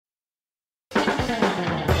Hey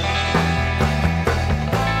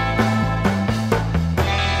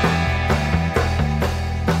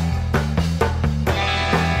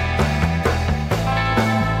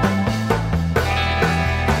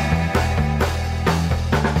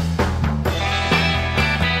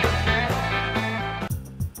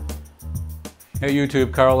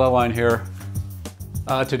YouTube, Carl Ellwein here.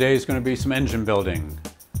 Today is going to be some engine building.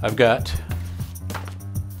 I've got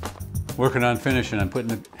working on finishing. I'm putting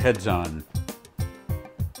the heads on.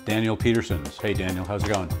 Daniel Peterson's. Hey Daniel, how's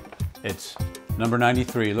it going? It's number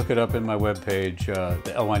 93. Look it up in my webpage,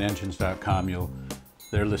 the Ellweinengines.com.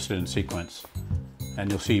 They're listed in sequence, and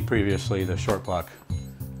you'll see previously the short block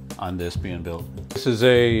on this being built. This is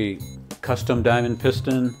a custom diamond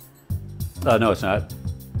piston. No, it's not.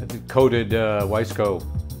 Coated Wiseco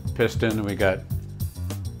piston. We got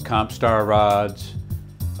comp star rods.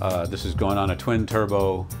 This is going on a twin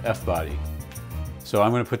turbo F body. So I'm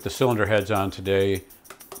going to put the cylinder heads on today,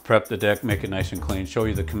 prep the deck, make it nice and clean, show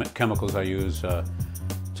you the chemicals I use to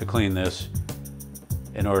clean this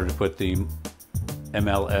in order to put the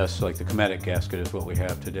MLS, like the chromatic gasket is what we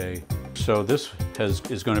have today. So this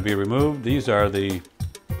is going to be removed. These are the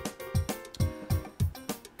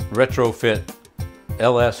retrofit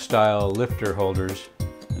LS style lifter holders.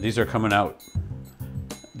 These are coming out.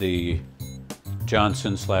 The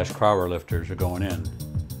Johnson / Crower lifters are going in.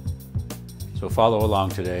 So follow along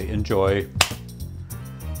today, enjoy.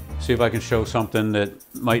 See if I can show something that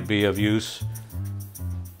might be of use.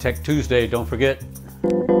 Tech Tuesday, don't forget.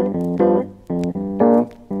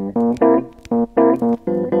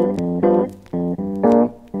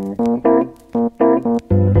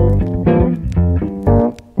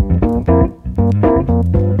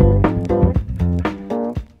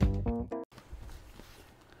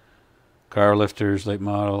 Car lifters, late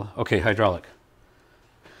model. Okay, hydraulic.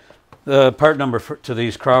 The part number to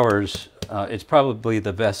these Crowers, it's probably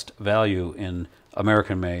the best value in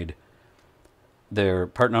American made. Their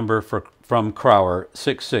part number from Crower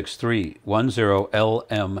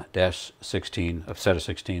 66310LM-16, a set of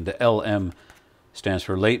 16. The LM stands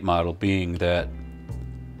for late model, being that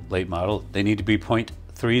late model, they need to be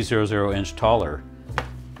 0.300 inch taller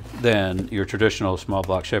than your traditional small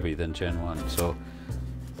block Chevy, than Gen 1. So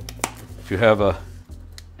if you have a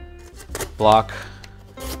block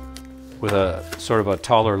with a sort of a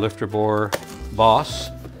taller lifter bore boss,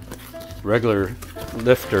 regular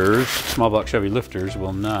lifters, small block Chevy lifters,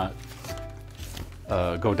 will not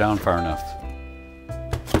go down far enough.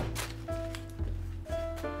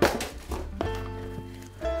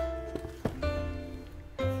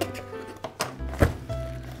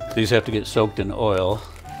 These have to get soaked in oil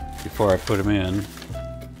before I put them in.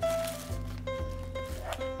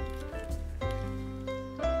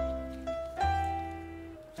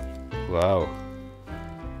 Wow,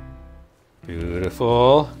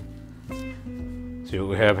 beautiful. See what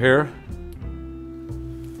we have here?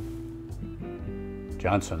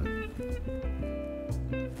 Johnson.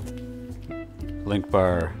 Link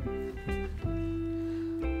bar.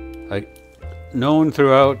 Known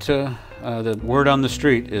throughout, the word on the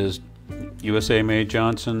street is USA made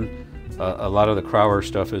Johnson. A lot of the Crower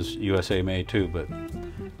stuff is USA made too, but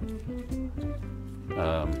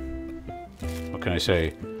what can I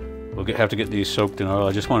say? We'll have to get these soaked in oil.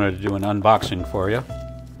 I just wanted to do an unboxing for you.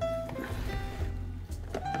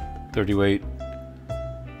 30 weight,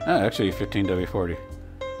 actually 15W40.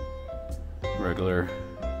 Regular,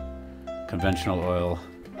 conventional oil.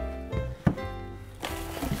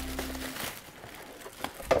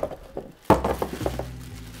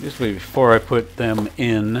 Usually before I put them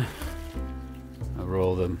in, I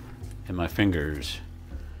roll them in my fingers.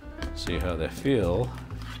 See how they feel.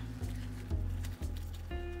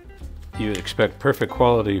 You would expect perfect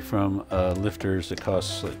quality from lifters that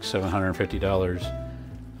cost like $750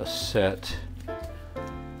 a set,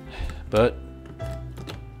 but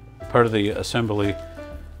part of the assembly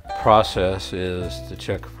process is to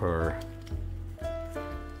check for, I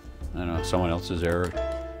don't know, someone else's error,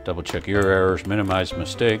 double check your errors, minimize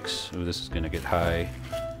mistakes. Ooh, this is going to get high.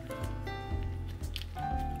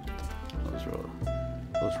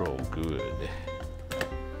 Those roll good.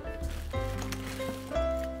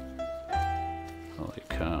 Holy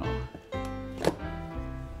cow.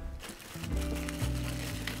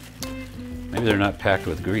 Maybe they're not packed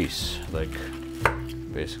with grease, like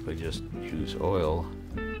basically just use oil.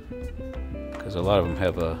 Because a lot of them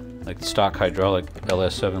have like the stock hydraulic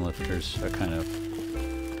LS7 lifters are kind of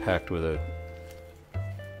packed with a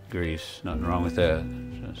grease. Nothing wrong with that.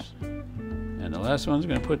 And the last one's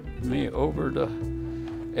going to put me over the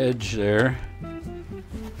edge there.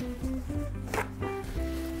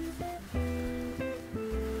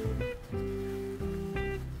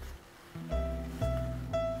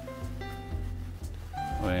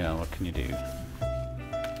 Well, what can you do?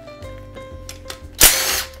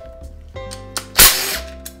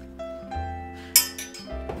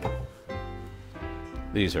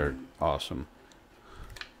 These are awesome.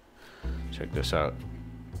 Check this out.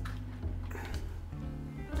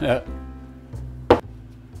 Yeah.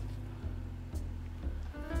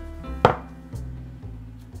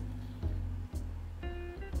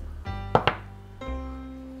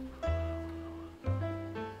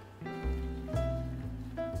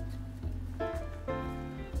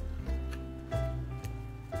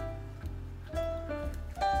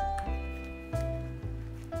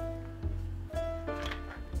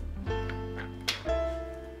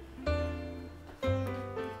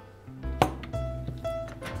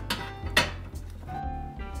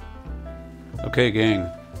 Okay, gang,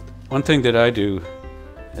 one thing that I do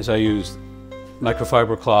is I use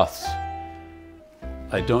microfiber cloths.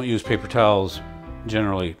 I don't use paper towels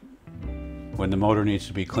generally. When the motor needs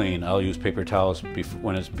to be clean, I'll use paper towels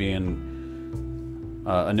when it's being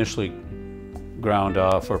initially ground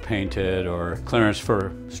off or painted or clearance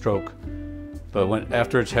for stroke. But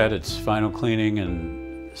after it's had its final cleaning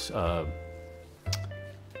and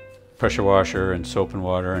pressure washer and soap and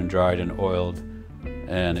water and dried and oiled,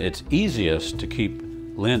 and it's easiest to keep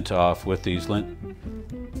lint off with these less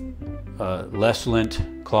lint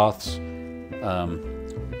cloths.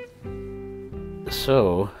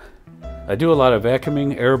 So I do a lot of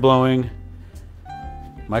vacuuming, air blowing,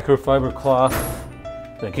 microfiber cloth.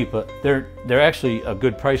 That keep they're actually a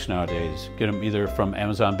good price nowadays. Get them either from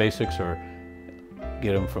Amazon Basics or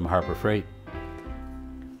get them from Harbor Freight.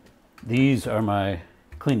 These are my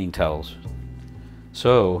cleaning towels.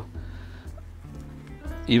 So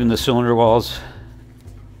even the cylinder walls,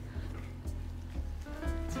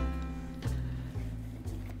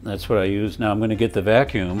 that's what I use. Now I'm going to get the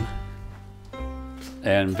vacuum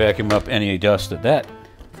and vacuum up any dust at that.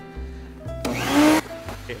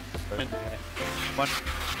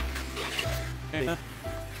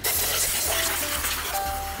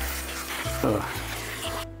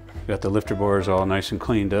 Got the lifter bores all nice and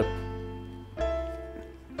cleaned up.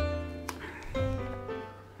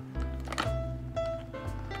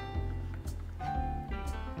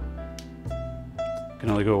 Can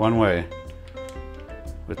only go one way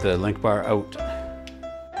with the link bar out.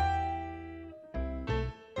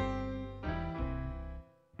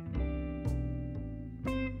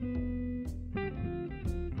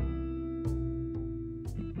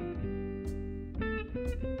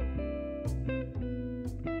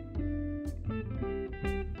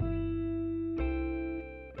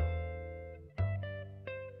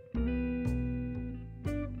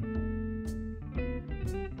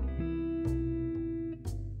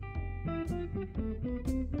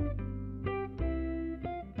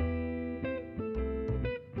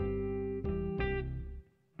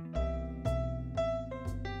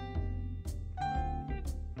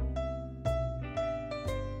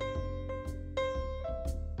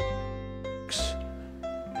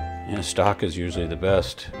 And stock is usually the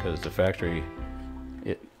best because the factory,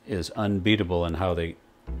 it is unbeatable in how they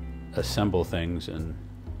assemble things and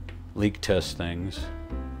leak test things,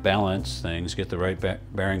 balance things, get the right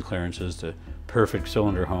bearing clearances, the perfect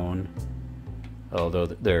cylinder hone. Although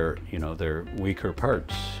they're weaker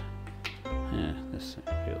parts. Yeah, this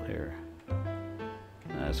wheel here,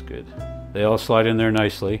 that's good. They all slide in there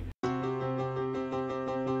nicely.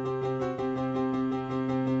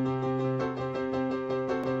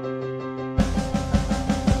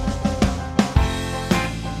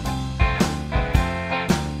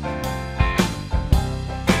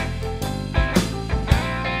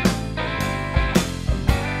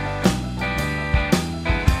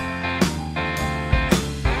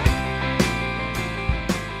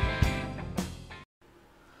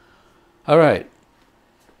 All right,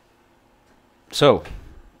 so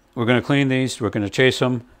we're going to clean these, we're going to chase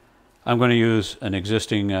them. I'm going to use an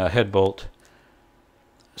existing head bolt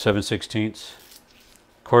 7/16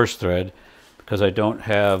 coarse thread because I don't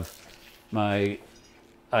have I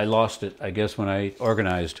lost it, I guess, when I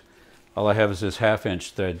organized. All I have is this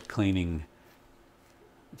 1/2" thread cleaning.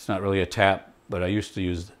 It's not really a tap, but I used to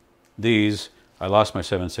use these. I lost my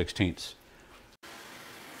 7/16.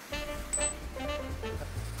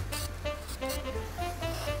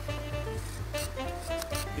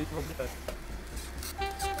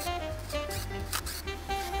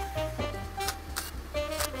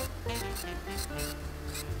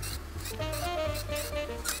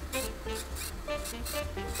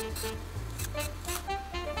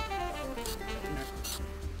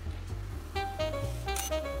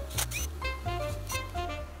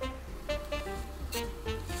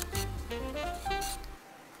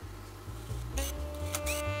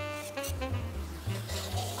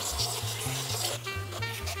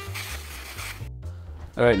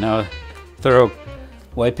 All right, now thorough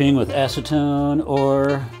wiping with acetone,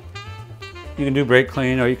 or you can do brake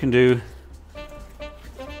clean, or you can do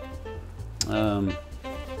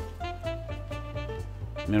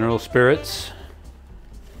mineral spirits.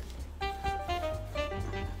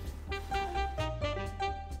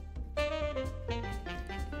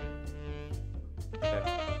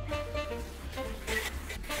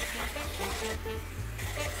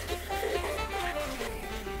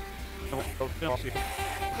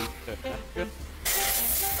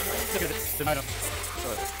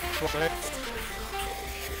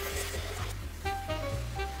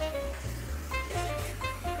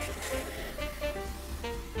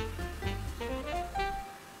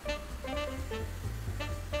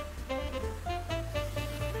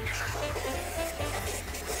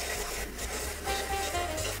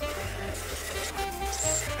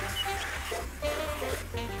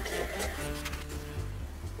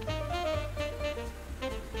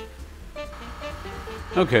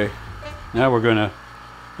 Okay, now we're gonna,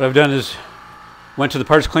 what I've done is went to the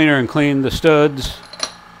parts cleaner and cleaned the studs,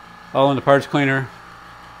 all in the parts cleaner.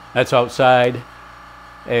 That's outside,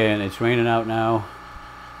 and it's raining out now.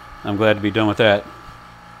 I'm glad to be done with that.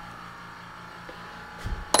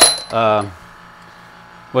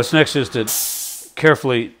 What's next is to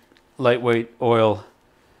carefully lightweight oil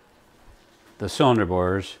the cylinder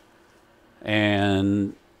bores,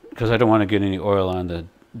 and because I don't want to get any oil on the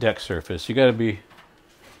deck surface. You got to be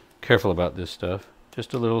careful about this stuff.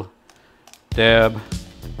 Just a little dab.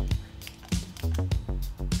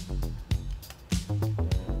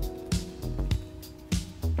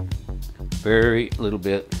 Very little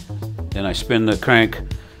bit. Then I spin the crank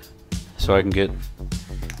so I can get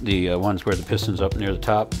the ones where the piston's up near the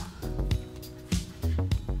top.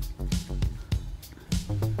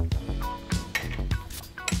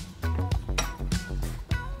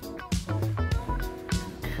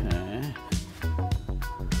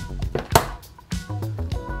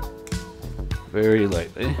 Very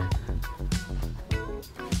lightly.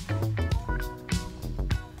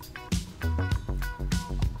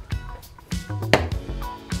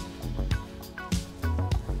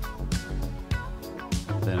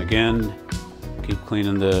 Then again, keep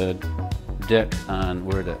cleaning the deck on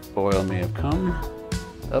where the oil may have come.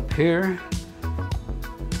 Up here,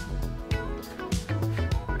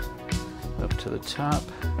 up to the top.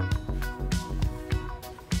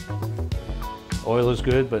 Oil is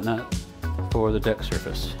good, but not for the deck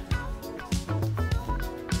surface.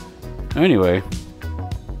 Anyway,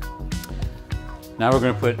 now we're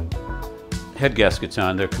going to put head gaskets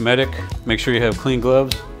on. They're Cometic. Make sure you have clean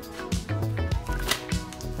gloves.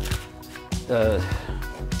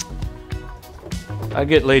 I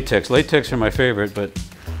get latex. Latex are my favorite, but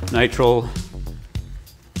nitrile.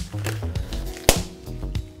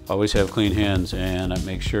 Always have clean hands, and I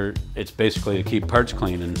make sure it's basically to keep parts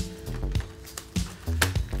clean. And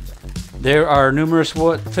there are numerous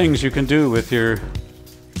things you can do with your,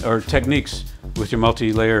 or techniques with your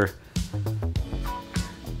multi-layer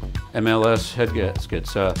MLS head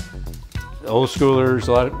gaskets. Old schoolers,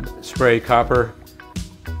 a lot of spray copper,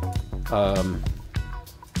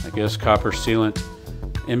 I guess copper sealant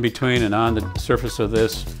in between and on the surface of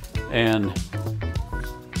this. And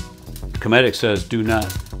Cometic says do not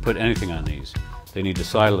put anything on these. They need to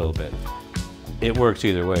slide a little bit. It works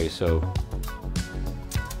either way, so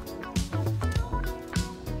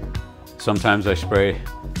sometimes I spray,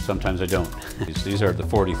 sometimes I don't. These are the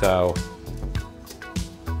 40 thou.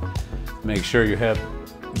 Make sure you have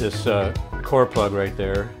this core plug right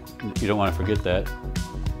there. You don't want to forget that.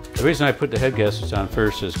 The reason I put the head gaskets on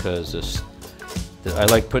first is because I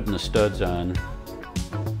like putting the studs on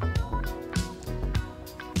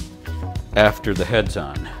after the head's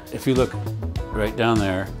on. If you look right down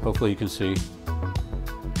there, hopefully you can see,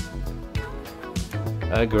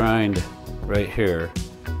 I grind right here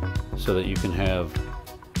so that you can have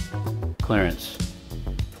clearance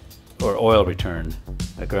or oil return.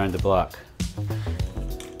 I grind the block.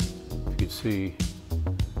 You can see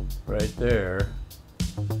right there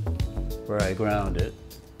where I ground it.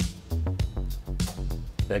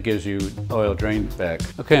 That gives you oil drain back.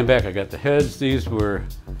 Okay, I'm back. I got the heads. These were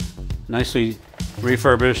nicely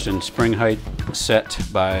refurbished and spring height set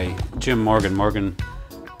by Jim Morgan, Morgan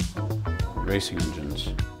Racing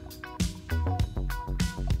Engines.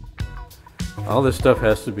 All this stuff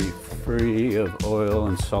has to be free of oil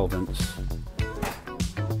and solvents.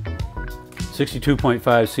 62.5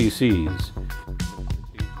 cc's.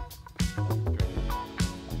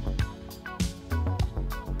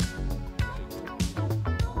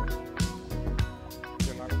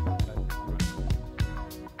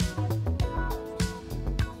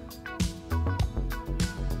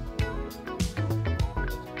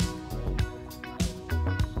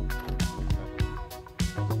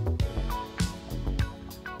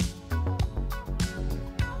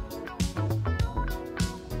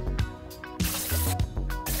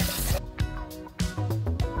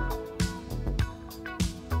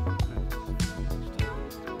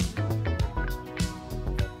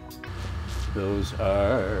 Those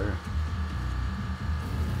are,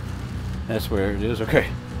 that's where it is. Okay.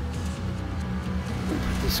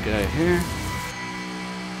 Put this guy here.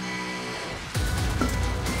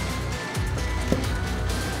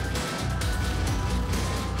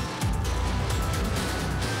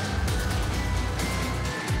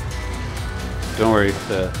 Don't worry,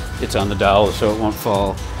 it's on the dowel so it won't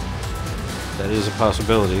fall. That is a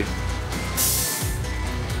possibility. Put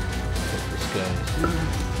this guy here.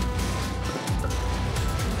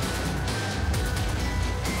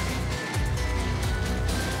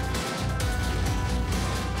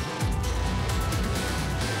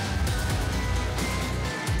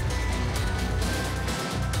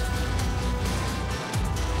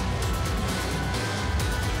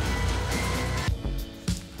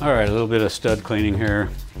 All right, a little bit of stud cleaning here.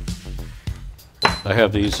 I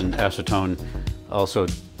have these in acetone also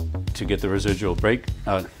to get the residual brake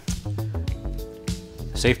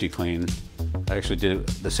safety clean. I actually did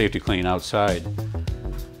the safety clean outside.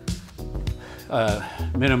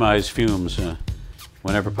 Minimize fumes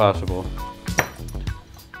whenever possible.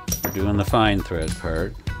 We're doing the fine thread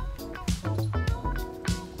part.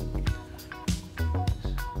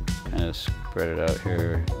 Kind of spread it out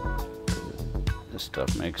here. This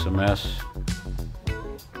stuff makes a mess.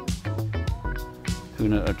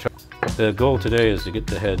 The goal today is to get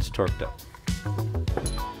the heads torqued up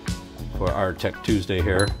for our Tech Tuesday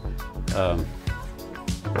here.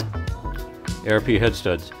 ARP head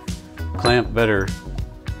studs clamp better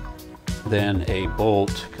than a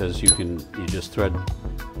bolt because you just thread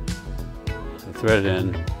it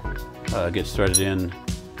in. Gets threaded in.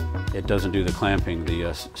 It doesn't do the clamping.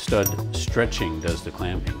 The stud stretching does the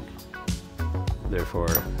clamping. Therefore,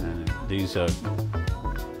 these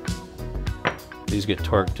get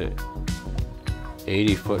torqued to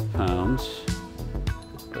 80 foot-pounds.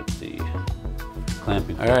 Put the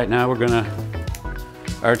clamping. All right, now we're gonna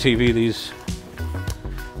RTV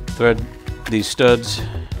these studs.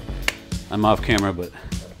 I'm off camera, but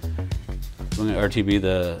I'm gonna RTV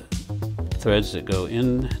the threads that go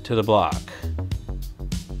into the block.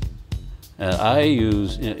 I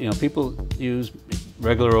use, people use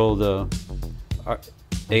regular old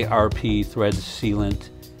ARP thread sealant,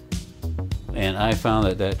 and I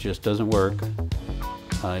found that just doesn't work.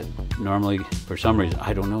 Normally, for some reason,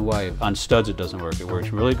 I don't know why, on studs it doesn't work. It works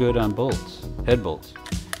really good on bolts, head bolts.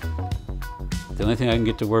 The only thing I can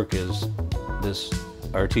get to work is this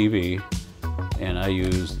RTV, and I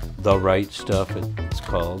use the Right Stuff, it's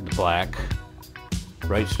called, the black.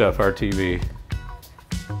 Right Stuff RTV.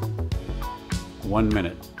 1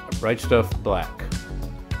 minute. Right Stuff black.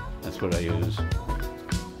 That's what I use.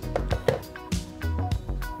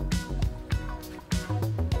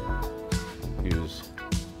 Use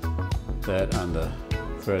that on the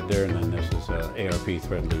thread there, and then this is ARP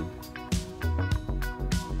thread lube.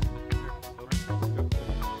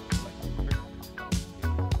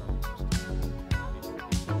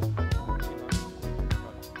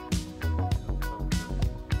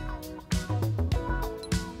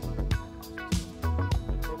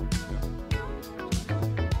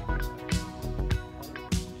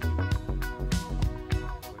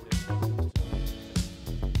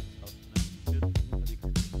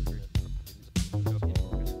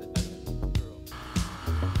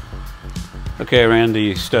 Okay, I ran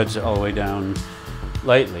the studs all the way down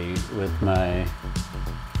lightly with my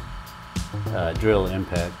drill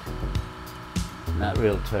impact, not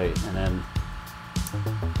real tight, and then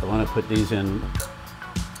I want to put these in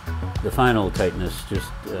the final tightness just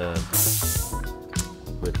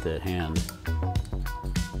with the hand.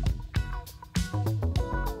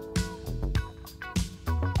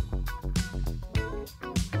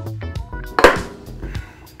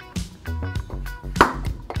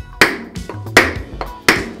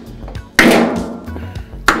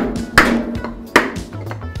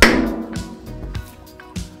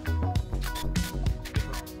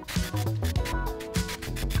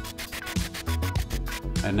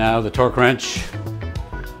 And now the torque wrench.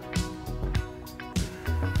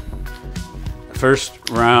 First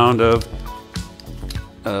round of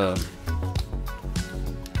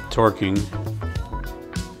torquing,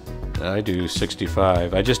 I do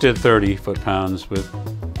 65. I just did 30 foot-pounds with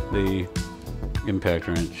the impact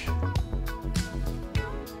wrench.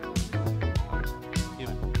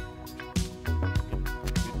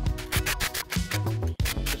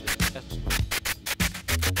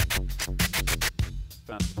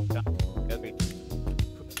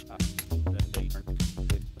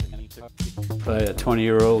 By a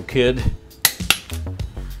 20-year-old kid.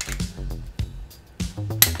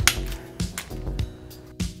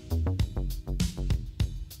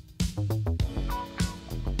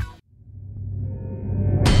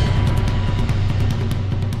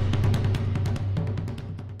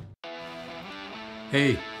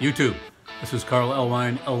 Hey, YouTube. This is Carl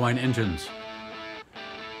Ellwein, Ellwein Engines.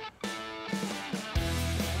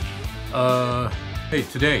 Hey,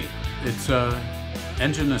 today it's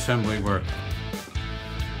engine assembly work.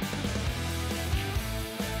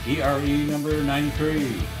 ERE number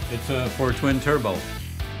 93. It's for twin turbo.